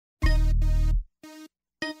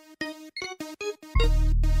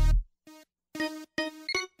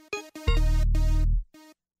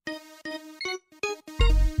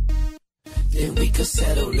could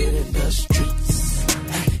settle it in the streets.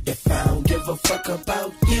 If I don't give a fuck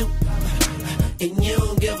about you, and you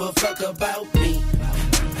don't give a fuck about me,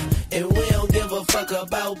 and we don't give a fuck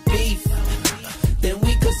about beef, then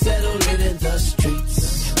we could settle it in the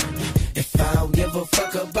streets. If I don't give a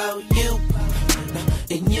fuck about you,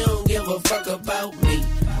 and you don't give a fuck about me,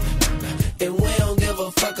 and we don't give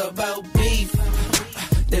a fuck about beef,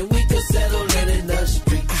 then we could settle it in the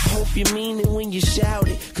streets. I hope you mean it when you shout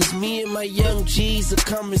it, cause me and my young G's will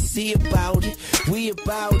come and see about it. We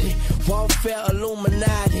about it, Warfare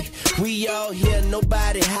Illuminati. We all here,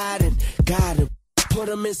 nobody hiding. Got him. Put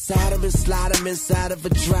them inside and slide them inside of a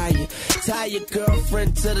dryer. Tie your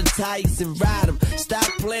girlfriend to the tires and ride them. Stop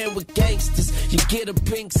playing with gangsters, you get a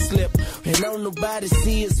pink slip. And don't nobody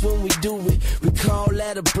see us when we do it. We call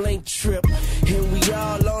that a blank trip. And we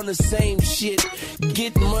all on the same shit.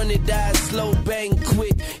 Get money, die slow, bang,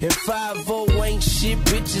 quit. And 5-0 ain't shit,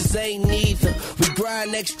 bitches ain't neither. We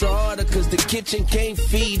grind extra harder cause the kitchen can't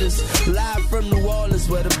feed us. Live from New Orleans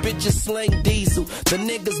where the bitches sling diesel. The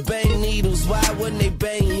niggas bang needles, why wouldn't they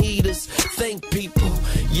bang heaters? Think people,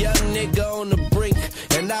 young nigga on the brink,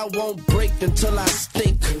 and I won't break until I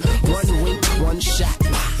stink. One wink, one shot.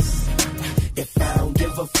 If I don't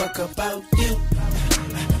give a fuck about you,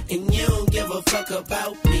 and you don't give a fuck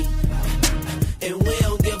about me, and we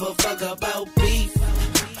don't give a fuck about beef,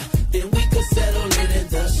 then we could settle it in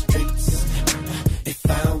the streets. If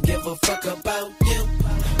I don't give a fuck about you,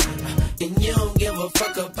 and you don't give a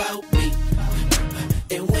fuck about me,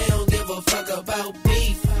 and we don't give a fuck about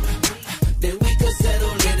beef, then we could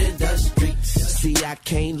settle it in the streets. See, I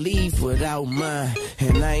can't leave without mine,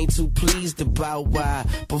 and I ain't too pleased about why.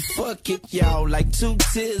 But fuck it, y'all, like 2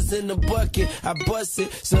 tears in the bucket, I bust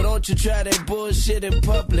it. So don't you try that bullshit in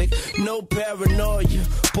public. No paranoia,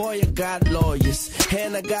 boy, I got lawyers,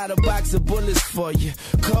 and I got a box of bullets for you.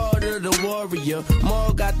 Carter the warrior,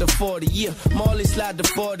 Maul got the 40, yeah. Marley slide the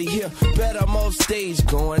 40 here. Bet I'm off stage,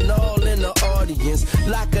 going all in the audience.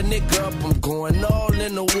 Lock a nigga up, I'm going all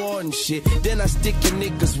in the war and shit. Then I stick your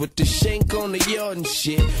niggas with the shank on the yard and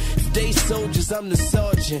shit. If they soldiers, I'm the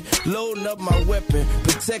sergeant. Loading up my weapon,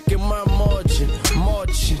 protecting my margin.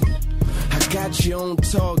 Marching, I got you on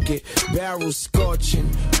target. Barrel scorching,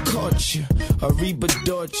 caught you, Arriba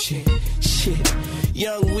Dolce. Shit,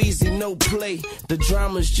 Young Weezy, no play. The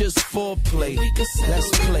drama's just foreplay.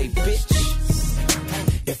 Let's play,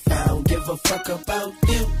 bitch. If I don't give a fuck about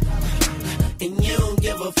you, and you don't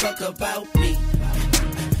give a fuck about me,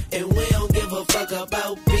 and we don't give a fuck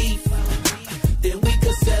about beef, then we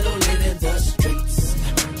could settle it in the streets.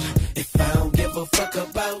 If I don't give a fuck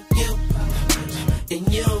about you,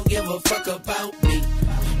 and you don't give a fuck about me,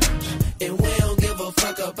 and we don't give a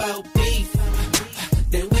fuck about beef,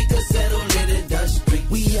 then we could settle it in the streets.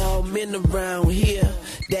 We all men around here,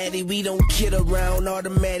 daddy, we don't kid around.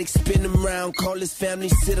 Automatic spin him round, call his family,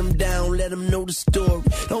 sit him down, let him know the story.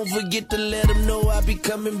 Don't forget to let him know I be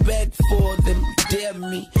coming back for them. Dare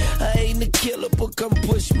me, I ain't a killer, but come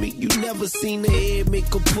push me. You never seen a head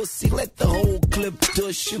make a pussy, let the whole clip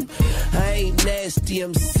touch you. I ain't nasty,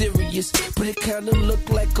 I'm serious, but it kinda look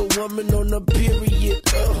like a woman on a period.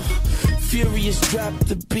 Furious, drop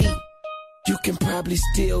the beat. You can probably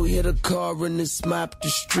still hear the car and this mop the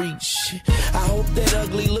street. Shit. I hope that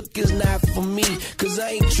ugly look is not for me, cause I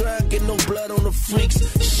ain't trying to get no blood on the freaks.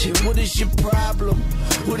 Shit, what is your problem?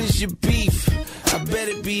 What is your beef? I bet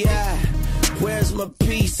it be I. Where's my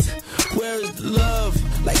peace? Where's the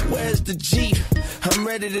love? Like where's the Jeep? I'm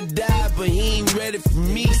ready to die, but he ain't ready for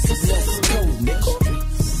me. So let's go,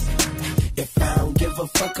 nigga. If I don't give a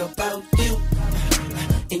fuck about you,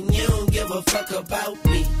 and you don't give a fuck about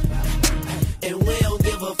me, and we don't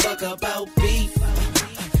give a fuck about beef,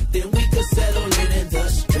 then we could settle it in the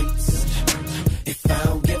streets. If I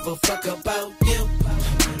don't give a fuck about you,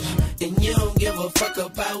 and you don't give a fuck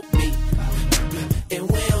about